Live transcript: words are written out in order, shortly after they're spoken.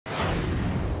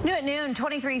New at noon,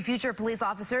 23 future police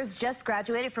officers just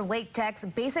graduated from Wake Tech's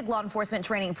basic law enforcement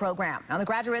training program. Now, the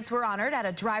graduates were honored at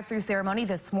a drive-through ceremony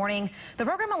this morning. The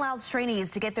program allows trainees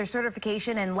to get their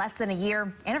certification in less than a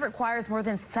year, and it requires more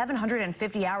than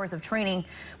 750 hours of training.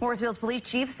 Morrisville's police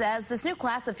chief says this new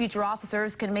class of future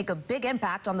officers can make a big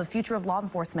impact on the future of law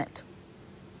enforcement.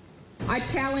 I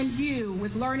challenge you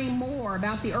with learning more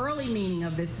about the early meaning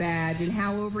of this badge and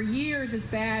how over years this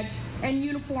badge and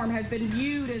uniform has been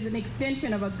viewed as an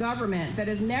extension of a government that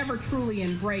has never truly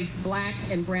embraced black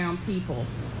and brown people.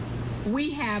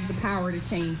 We have the power to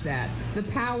change that. The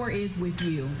power is with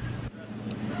you.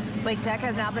 Wake Tech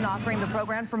has now been offering the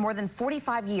program for more than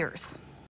 45 years.